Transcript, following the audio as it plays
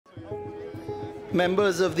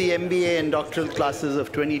members of the MBA and Doctoral classes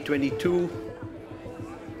of 2022,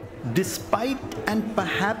 despite and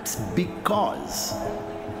perhaps because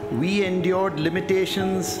we endured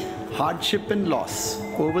limitations, hardship and loss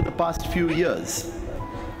over the past few years,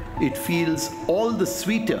 it feels all the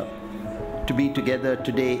sweeter to be together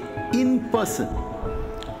today in person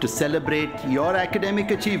to celebrate your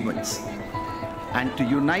academic achievements and to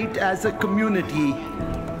unite as a community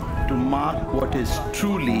to mark what is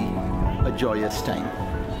truly a joyous time.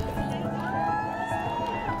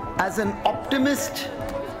 As an optimist,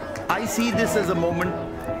 I see this as a moment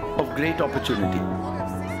of great opportunity.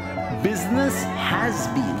 Business has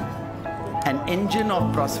been an engine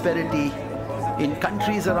of prosperity in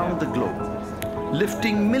countries around the globe,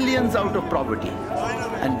 lifting millions out of poverty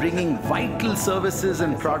and bringing vital services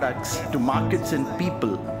and products to markets and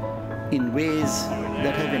people in ways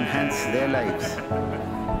that have enhanced their lives.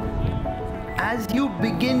 As you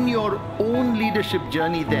begin your own leadership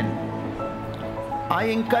journey then, I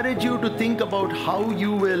encourage you to think about how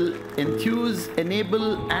you will enthuse,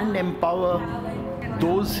 enable, and empower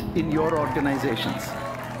those in your organizations.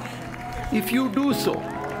 If you do so,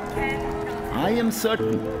 I am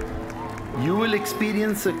certain you will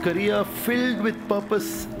experience a career filled with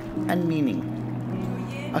purpose and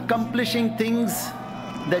meaning, accomplishing things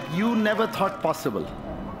that you never thought possible,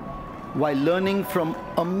 while learning from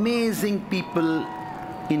amazing people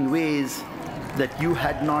in ways that you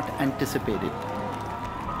had not anticipated.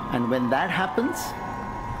 And when that happens,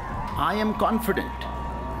 I am confident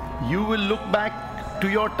you will look back to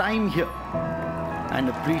your time here and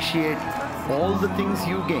appreciate all the things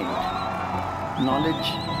you gained: knowledge,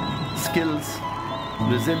 skills,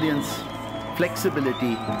 resilience,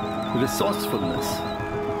 flexibility, resourcefulness,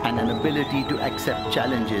 and an ability to accept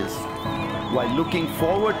challenges while looking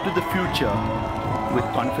forward to the future with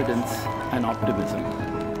confidence and optimism.